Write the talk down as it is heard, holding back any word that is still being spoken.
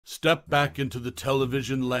Step back into the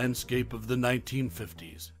television landscape of the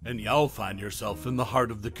 1950s, and you'll find yourself in the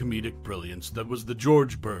heart of the comedic brilliance that was the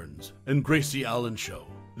George Burns and Gracie Allen Show.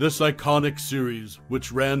 This iconic series,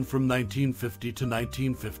 which ran from 1950 to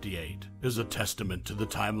 1958, is a testament to the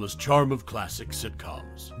timeless charm of classic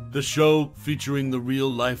sitcoms. The show, featuring the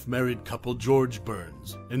real-life married couple George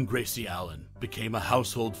Burns and Gracie Allen, became a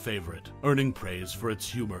household favorite, earning praise for its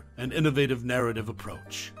humor and innovative narrative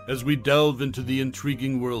approach. As we delve into the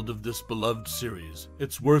intriguing world of this beloved series,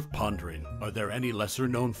 it's worth pondering, are there any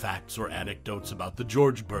lesser-known facts or anecdotes about the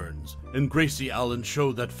George Burns and Gracie Allen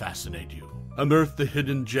Show that fascinate you? Unearth the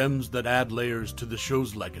hidden gems that add layers to the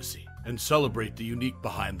show's legacy, and celebrate the unique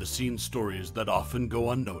behind-the-scenes stories that often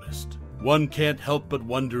go unnoticed. One can't help but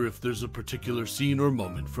wonder if there's a particular scene or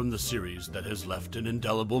moment from the series that has left an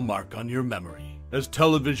indelible mark on your memory. As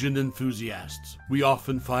television enthusiasts, we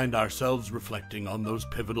often find ourselves reflecting on those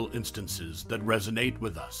pivotal instances that resonate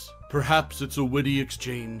with us. Perhaps it's a witty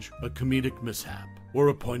exchange, a comedic mishap, or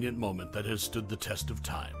a poignant moment that has stood the test of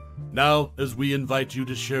time. Now, as we invite you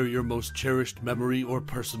to share your most cherished memory or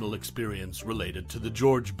personal experience related to the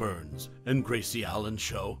George Burns and Gracie Allen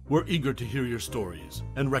Show, we're eager to hear your stories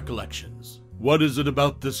and recollections. What is it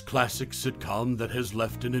about this classic sitcom that has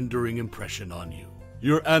left an enduring impression on you?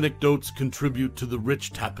 Your anecdotes contribute to the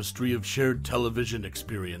rich tapestry of shared television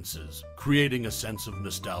experiences, creating a sense of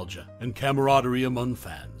nostalgia and camaraderie among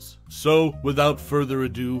fans. So, without further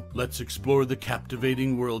ado, let's explore the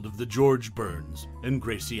captivating world of the George Burns and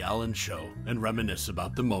Gracie Allen Show and reminisce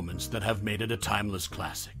about the moments that have made it a timeless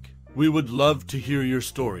classic. We would love to hear your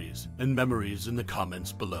stories and memories in the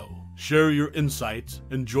comments below. Share your insights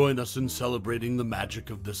and join us in celebrating the magic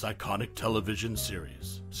of this iconic television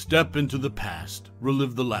series. Step into the past,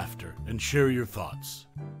 relive the laughter, and share your thoughts.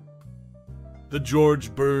 The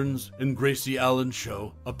George Burns and Gracie Allen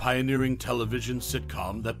Show, a pioneering television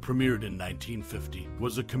sitcom that premiered in 1950,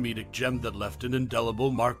 was a comedic gem that left an indelible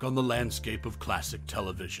mark on the landscape of classic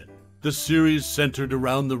television. The series centered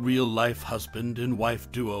around the real-life husband and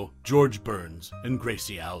wife duo George Burns and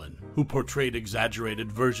Gracie Allen, who portrayed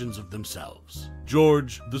exaggerated versions of themselves.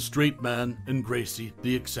 George, the straight man, and Gracie,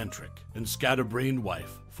 the eccentric and scatterbrained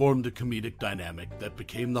wife, formed a comedic dynamic that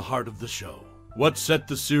became the heart of the show. What set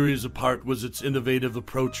the series apart was its innovative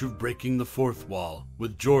approach of breaking the fourth wall,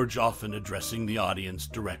 with George often addressing the audience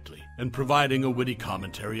directly and providing a witty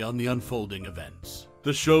commentary on the unfolding events.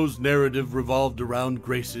 The show's narrative revolved around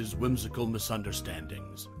Gracie's whimsical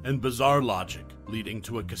misunderstandings and bizarre logic, leading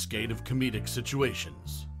to a cascade of comedic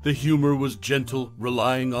situations. The humor was gentle,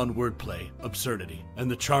 relying on wordplay, absurdity, and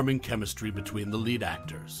the charming chemistry between the lead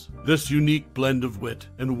actors. This unique blend of wit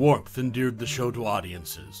and warmth endeared the show to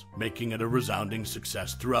audiences, making it a resounding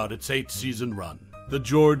success throughout its 8-season run. The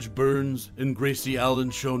George Burns and Gracie Allen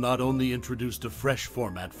Show not only introduced a fresh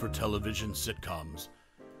format for television sitcoms,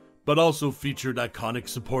 but also featured iconic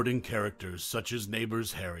supporting characters such as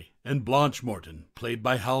neighbors Harry and Blanche Morton, played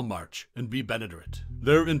by Hal March and B. Benaderet.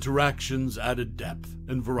 Their interactions added depth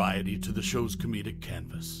and variety to the show's comedic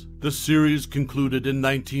canvas. The series concluded in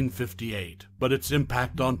 1958, but its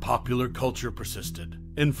impact on popular culture persisted,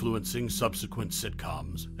 influencing subsequent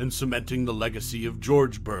sitcoms and cementing the legacy of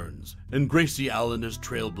George Burns and Gracie Allen as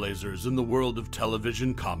trailblazers in the world of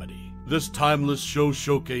television comedy. This timeless show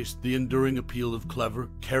showcased the enduring appeal of clever,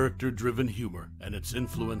 character-driven humor, and its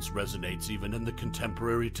influence resonates even in the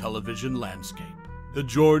contemporary television landscape. The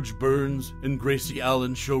George Burns and Gracie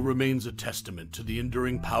Allen Show remains a testament to the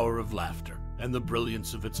enduring power of laughter and the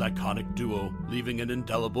brilliance of its iconic duo, leaving an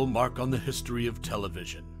indelible mark on the history of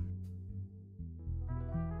television.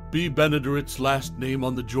 B. Benaderet's last name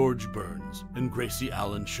on the George Burns and Gracie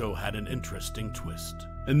Allen Show had an interesting twist.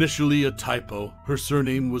 Initially a typo, her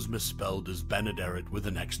surname was misspelled as Benaderet with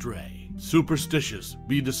an extra A. Superstitious,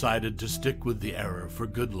 B decided to stick with the error for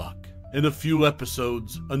good luck. In a few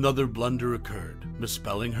episodes, another blunder occurred,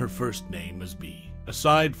 misspelling her first name as B.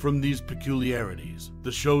 Aside from these peculiarities,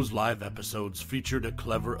 the show's live episodes featured a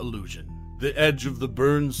clever illusion. The edge of the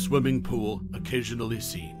Burns swimming pool, occasionally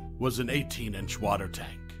seen, was an 18-inch water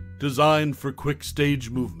tank. Designed for quick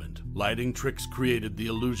stage movement, lighting tricks created the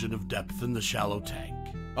illusion of depth in the shallow tank.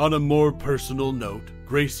 On a more personal note,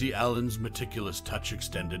 Gracie Allen's meticulous touch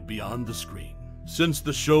extended beyond the screen. Since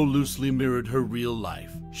the show loosely mirrored her real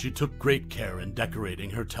life, she took great care in decorating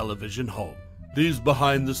her television home. These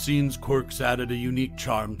behind-the-scenes quirks added a unique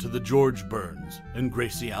charm to the George Burns and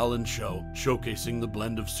Gracie Allen Show, showcasing the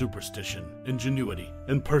blend of superstition, ingenuity,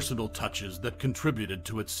 and personal touches that contributed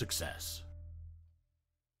to its success.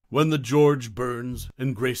 When the George Burns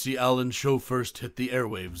and Gracie Allen Show first hit the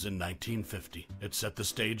airwaves in 1950, it set the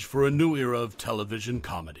stage for a new era of television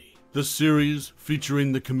comedy. The series,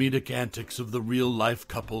 featuring the comedic antics of the real-life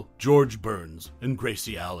couple George Burns and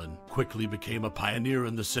Gracie Allen, quickly became a pioneer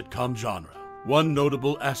in the sitcom genre. One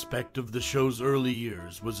notable aspect of the show's early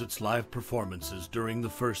years was its live performances during the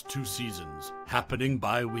first 2 seasons, happening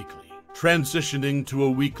bi-weekly. Transitioning to a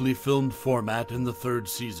weekly filmed format in the 3rd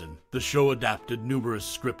season, the show adapted numerous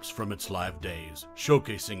scripts from its live days,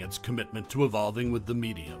 showcasing its commitment to evolving with the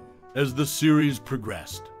medium. As the series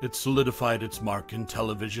progressed, it solidified its mark in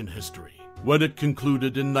television history. When it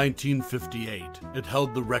concluded in 1958, it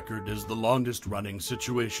held the record as the longest-running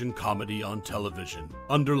situation comedy on television,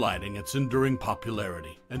 underlining its enduring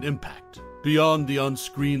popularity and impact. Beyond the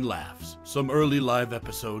on-screen laughs, some early live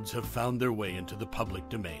episodes have found their way into the public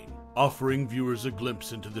domain, offering viewers a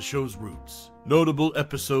glimpse into the show's roots. Notable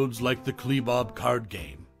episodes like the Kleebob card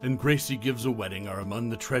game and Gracie Gives a Wedding are among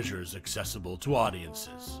the treasures accessible to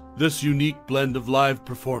audiences. This unique blend of live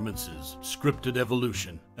performances, scripted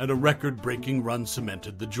evolution, and a record-breaking run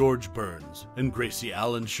cemented the George Burns and Gracie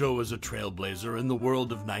Allen show as a trailblazer in the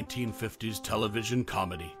world of 1950s television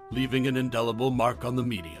comedy, leaving an indelible mark on the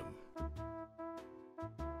medium.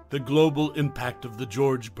 The global impact of the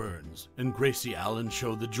George Burns and Gracie Allen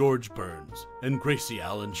show. The George Burns and Gracie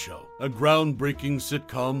Allen Show, a groundbreaking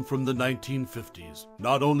sitcom from the 1950s,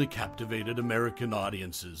 not only captivated American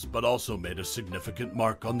audiences but also made a significant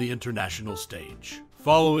mark on the international stage.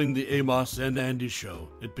 Following the Amos and Andy Show,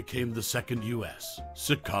 it became the second U.S.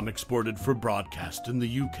 sitcom exported for broadcast in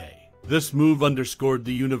the UK. This move underscored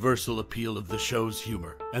the universal appeal of the show's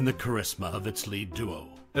humor and the charisma of its lead duo.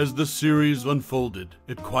 As the series unfolded,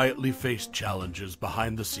 it quietly faced challenges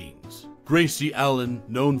behind the scenes. Gracie Allen,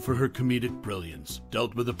 known for her comedic brilliance,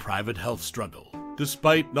 dealt with a private health struggle.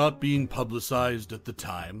 Despite not being publicized at the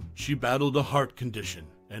time, she battled a heart condition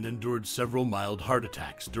and endured several mild heart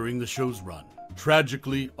attacks during the show's run.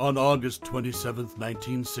 Tragically, on August 27,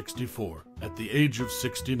 1964, at the age of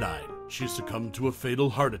 69, she succumbed to a fatal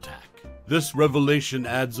heart attack. This revelation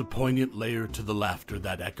adds a poignant layer to the laughter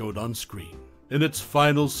that echoed on screen. In its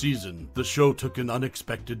final season, the show took an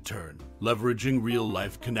unexpected turn, leveraging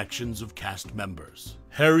real-life connections of cast members.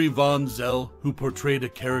 Harry Von Zell, who portrayed a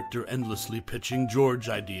character endlessly pitching George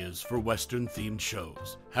ideas for Western-themed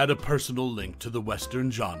shows, had a personal link to the Western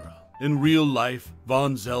genre. In real life,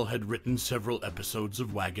 Von Zell had written several episodes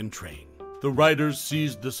of Wagon Train. The writers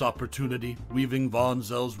seized this opportunity, weaving Von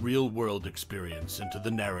Zell's real-world experience into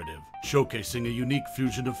the narrative, showcasing a unique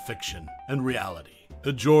fusion of fiction and reality.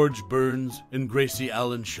 The George Burns and Gracie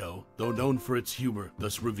Allen Show, though known for its humor,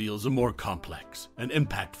 thus reveals a more complex and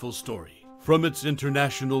impactful story. From its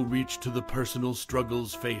international reach to the personal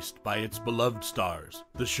struggles faced by its beloved stars,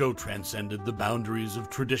 the show transcended the boundaries of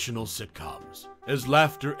traditional sitcoms. As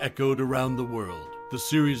laughter echoed around the world, the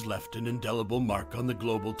series left an indelible mark on the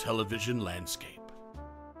global television landscape.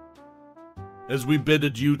 As we bid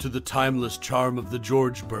adieu to the timeless charm of the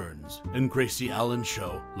George Burns and Gracie Allen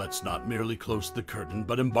Show, let's not merely close the curtain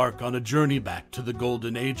but embark on a journey back to the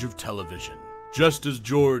golden age of television. Just as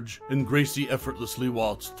George and Gracie effortlessly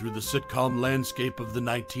waltzed through the sitcom landscape of the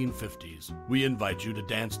 1950s, we invite you to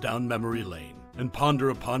dance down memory lane and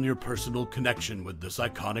ponder upon your personal connection with this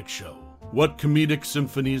iconic show. What comedic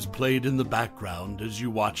symphonies played in the background as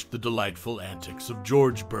you watched the delightful antics of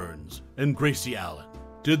George Burns and Gracie Allen?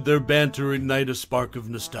 Did their banter ignite a spark of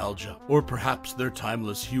nostalgia, or perhaps their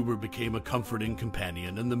timeless humor became a comforting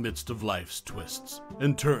companion in the midst of life's twists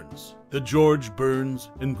and turns? The George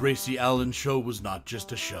Burns and Gracie Allen Show was not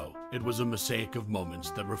just a show, it was a mosaic of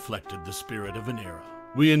moments that reflected the spirit of an era.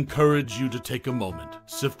 We encourage you to take a moment,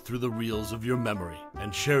 sift through the reels of your memory,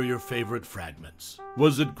 and share your favorite fragments.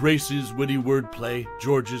 Was it Gracie's witty wordplay,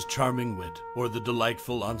 George's charming wit, or the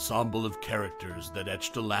delightful ensemble of characters that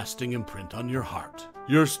etched a lasting imprint on your heart?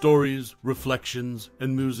 Your stories, reflections,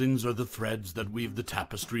 and musings are the threads that weave the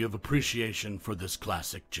tapestry of appreciation for this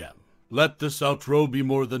classic gem. Let this outro be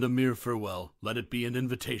more than a mere farewell. Let it be an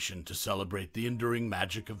invitation to celebrate the enduring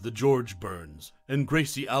magic of the George Burns and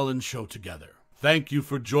Gracie Allen Show together. Thank you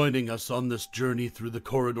for joining us on this journey through the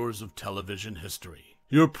corridors of television history.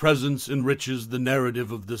 Your presence enriches the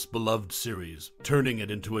narrative of this beloved series, turning it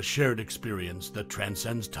into a shared experience that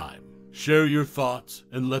transcends time. Share your thoughts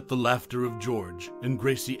and let the laughter of George and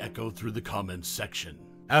Gracie echo through the comments section.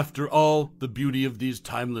 After all, the beauty of these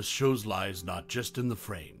timeless shows lies not just in the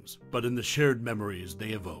frames, but in the shared memories they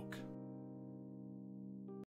evoke.